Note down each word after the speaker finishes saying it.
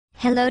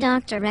Hello,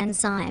 Dr.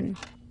 Enzyme.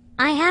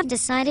 I have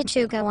decided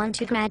to go on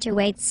to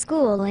graduate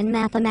school in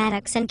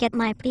mathematics and get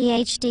my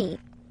PhD.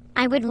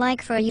 I would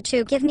like for you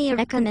to give me a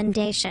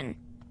recommendation.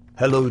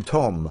 Hello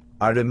Tom,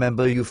 I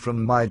remember you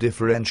from my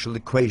differential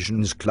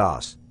equations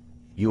class.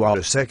 You are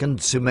a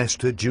second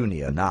semester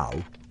junior now,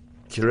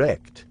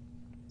 correct?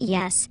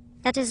 Yes,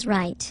 that is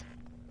right.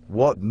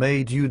 What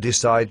made you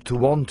decide to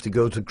want to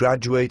go to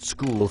graduate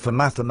school for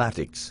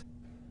mathematics?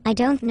 I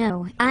don't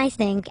know. I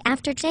think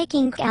after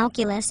taking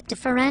calculus,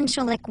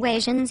 differential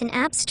equations and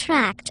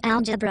abstract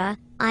algebra,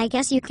 I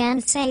guess you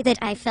can say that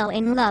I fell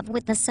in love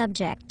with the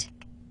subject.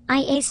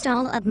 I aced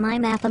all of my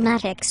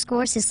mathematics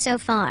courses so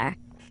far.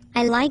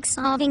 I like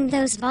solving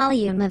those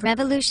volume of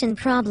revolution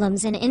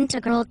problems in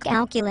integral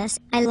calculus.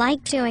 I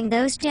like doing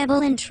those double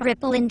and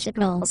triple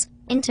integrals,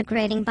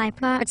 integrating by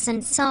parts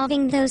and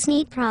solving those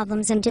neat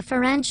problems in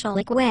differential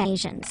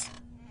equations.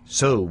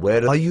 So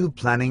where are you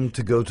planning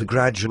to go to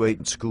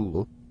graduate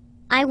school?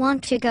 I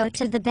want to go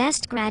to the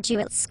best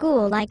graduate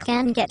school I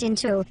can get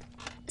into.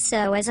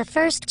 So as a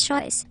first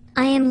choice,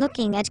 I am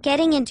looking at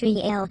getting into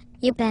Yale,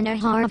 UPenn or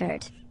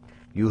Harvard.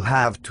 You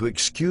have to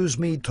excuse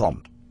me,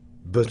 Tom.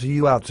 But are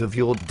you out of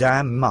your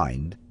damn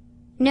mind?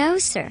 No,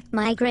 sir,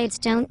 my grades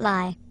don't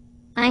lie.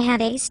 I have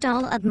aced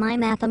all of my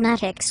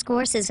mathematics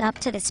courses up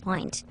to this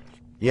point.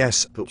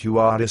 Yes, but you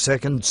are a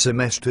second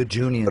semester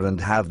junior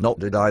and have not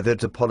did either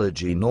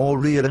topology nor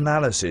real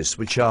analysis,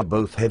 which are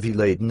both heavy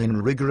laden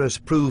in rigorous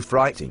proof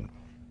writing.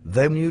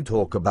 Then you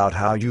talk about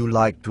how you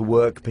like to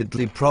work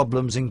piddly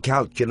problems in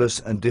calculus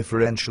and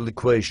differential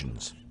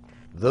equations.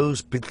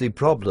 Those piddly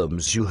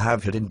problems you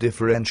have had in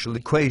differential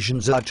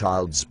equations are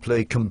child's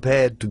play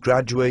compared to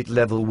graduate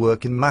level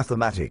work in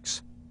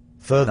mathematics.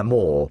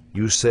 Furthermore,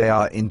 you say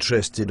are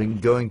interested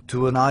in going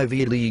to an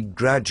Ivy League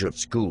graduate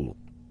school.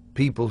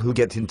 People who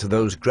get into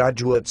those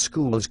graduate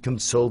schools can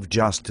solve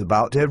just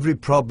about every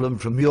problem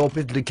from your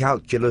piddly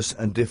calculus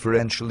and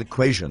differential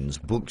equations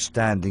book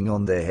standing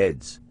on their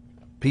heads.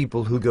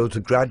 People who go to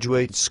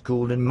graduate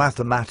school in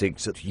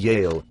mathematics at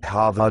Yale,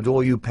 Harvard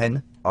or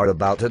UPenn are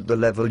about at the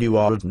level you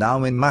are at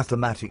now in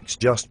mathematics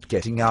just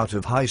getting out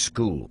of high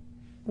school.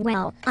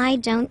 Well, I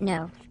don't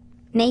know.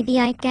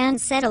 Maybe I can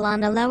settle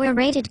on a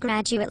lower-rated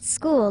graduate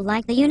school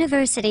like the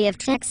University of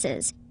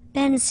Texas,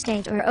 Penn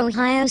State or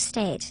Ohio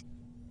State.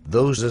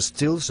 Those are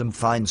still some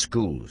fine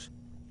schools.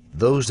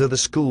 Those are the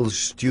schools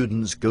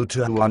students go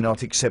to who are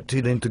not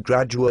accepted into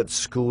graduate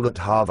school at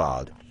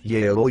Harvard,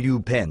 Yale or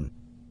UPenn.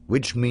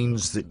 Which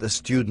means that the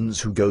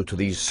students who go to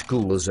these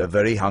schools are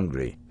very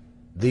hungry.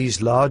 These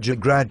larger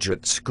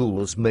graduate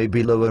schools may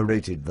be lower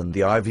rated than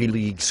the Ivy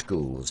League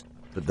schools,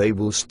 but they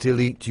will still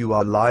eat you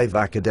alive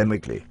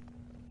academically.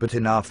 But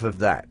enough of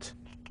that.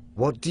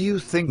 What do you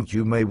think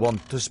you may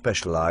want to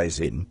specialize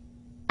in?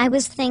 I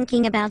was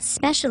thinking about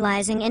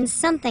specializing in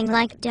something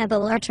like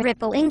double or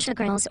triple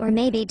integrals or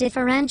maybe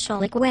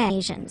differential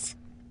equations.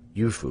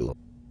 You fool.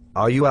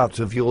 Are you out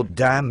of your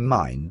damn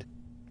mind?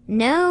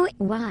 No,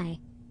 why?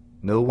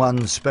 No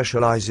one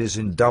specializes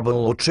in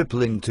double or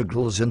triple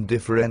integrals and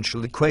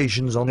differential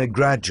equations on a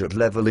graduate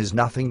level is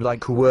nothing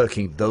like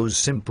working those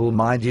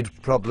simple-minded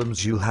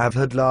problems you have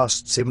had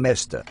last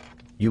semester.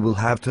 You will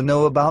have to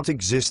know about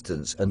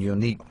existence and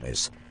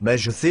uniqueness,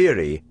 measure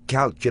theory,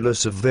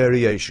 calculus of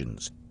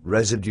variations,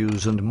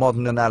 residues and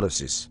modern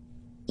analysis.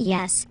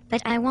 Yes,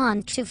 but I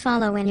want to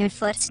follow in your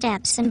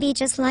footsteps and be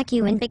just like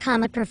you and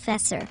become a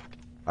professor.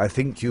 I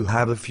think you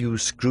have a few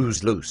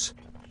screws loose.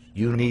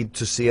 You need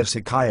to see a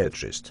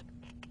psychiatrist.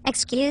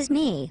 Excuse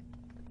me.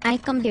 I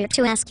come here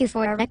to ask you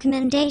for a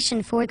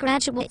recommendation for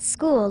graduate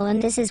school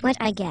and this is what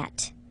I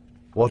get.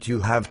 What you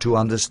have to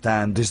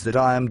understand is that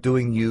I am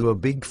doing you a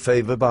big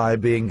favor by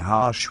being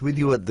harsh with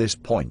you at this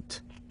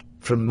point.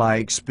 From my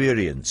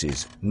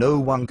experiences, no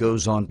one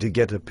goes on to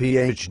get a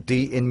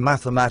PhD in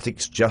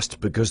mathematics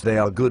just because they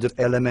are good at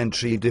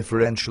elementary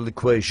differential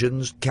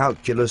equations,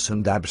 calculus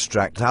and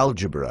abstract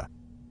algebra.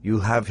 You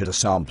have had a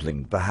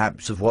sampling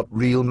perhaps of what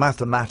real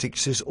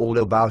mathematics is all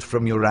about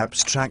from your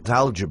abstract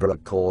algebra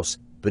course,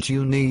 but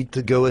you need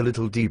to go a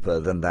little deeper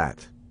than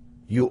that.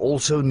 You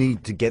also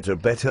need to get a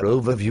better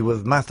overview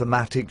of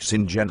mathematics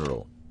in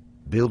general.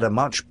 Build a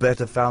much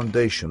better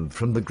foundation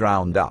from the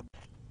ground up.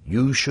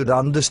 You should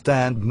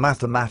understand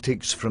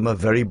mathematics from a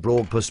very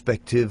broad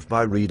perspective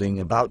by reading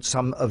about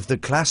some of the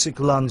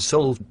classical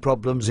unsolved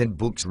problems in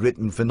books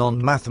written for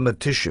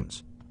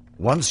non-mathematicians.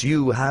 Once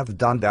you have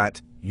done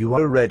that, you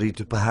are ready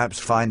to perhaps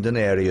find an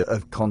area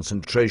of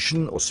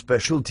concentration or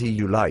specialty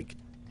you like.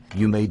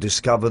 You may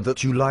discover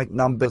that you like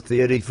number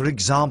theory, for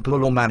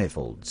example, or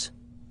manifolds.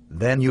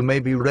 Then you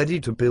may be ready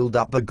to build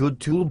up a good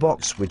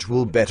toolbox which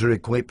will better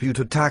equip you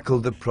to tackle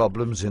the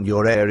problems in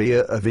your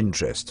area of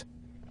interest.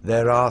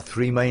 There are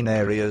three main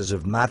areas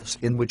of maths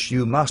in which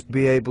you must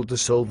be able to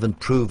solve and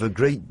prove a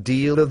great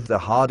deal of the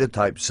harder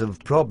types of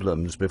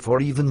problems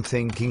before even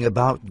thinking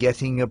about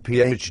getting a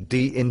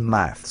PhD in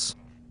maths.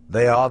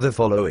 They are the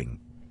following: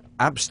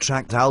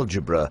 abstract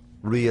algebra,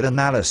 real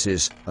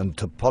analysis, and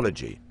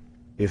topology.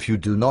 If you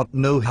do not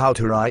know how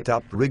to write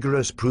up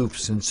rigorous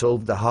proofs and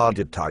solve the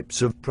harder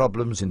types of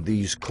problems in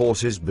these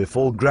courses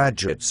before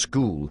graduate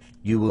school,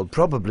 you will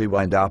probably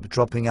wind up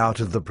dropping out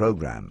of the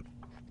program.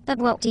 But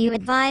what do you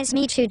advise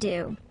me to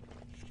do?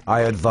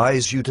 I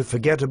advise you to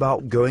forget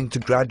about going to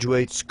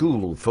graduate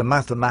school for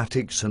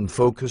mathematics and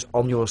focus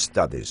on your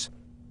studies.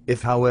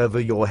 If, however,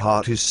 your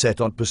heart is set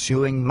on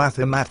pursuing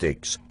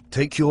mathematics,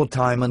 take your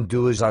time and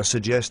do as I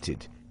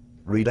suggested.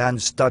 Read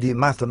and study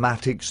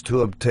mathematics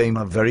to obtain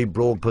a very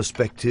broad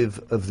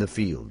perspective of the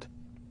field.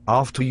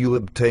 After you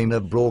obtain a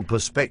broad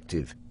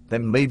perspective,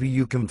 then maybe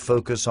you can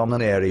focus on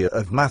an area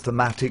of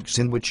mathematics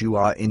in which you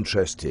are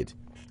interested.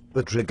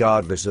 But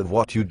regardless of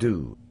what you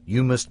do,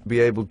 you must be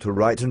able to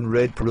write and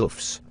read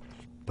proofs.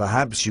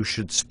 Perhaps you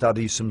should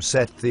study some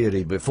set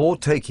theory before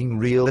taking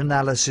real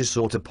analysis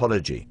or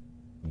topology.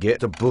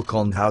 Get a book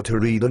on how to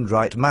read and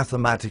write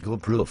mathematical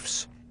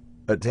proofs.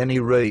 At any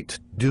rate,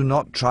 do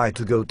not try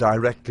to go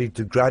directly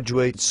to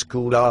graduate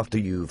school after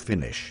you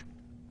finish.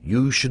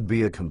 You should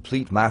be a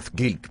complete math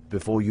geek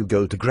before you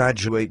go to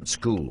graduate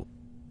school.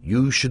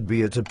 You should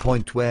be at a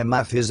point where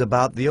math is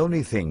about the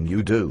only thing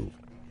you do.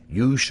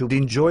 You should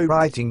enjoy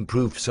writing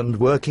proofs and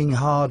working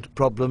hard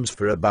problems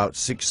for about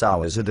 6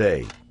 hours a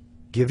day.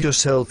 Give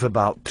yourself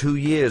about 2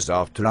 years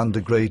after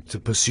undergrad to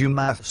pursue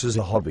maths as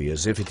a hobby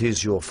as if it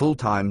is your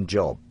full-time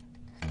job.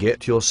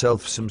 Get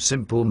yourself some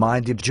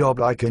simple-minded job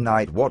like a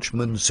night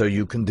watchman so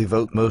you can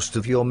devote most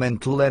of your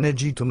mental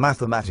energy to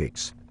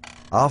mathematics.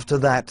 After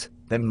that,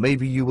 then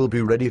maybe you will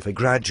be ready for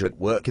graduate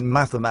work in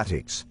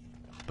mathematics.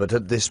 But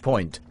at this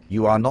point,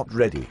 you are not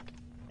ready.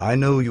 I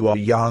know you are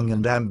young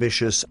and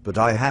ambitious, but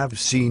I have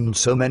seen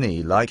so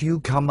many like you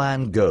come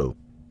and go.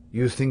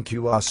 You think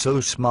you are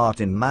so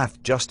smart in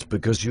math just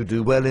because you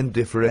do well in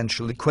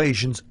differential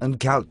equations and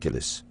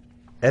calculus.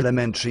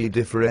 Elementary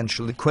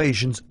differential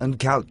equations and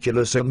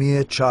calculus are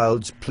mere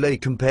child's play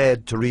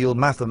compared to real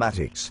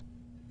mathematics.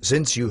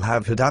 Since you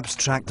have had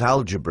abstract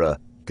algebra,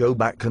 go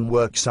back and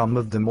work some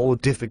of the more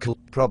difficult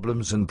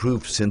problems and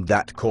proofs in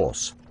that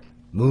course.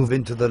 Move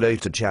into the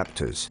later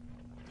chapters.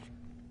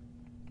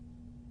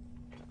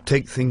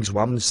 Take things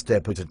one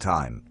step at a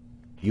time.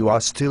 You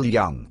are still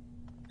young.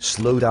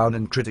 Slow down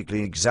and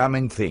critically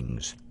examine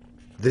things.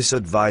 This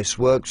advice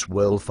works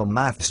well for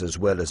maths as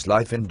well as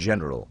life in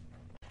general.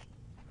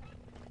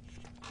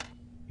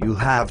 You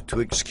have to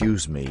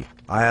excuse me,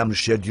 I am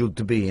scheduled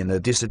to be in a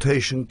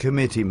dissertation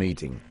committee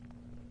meeting.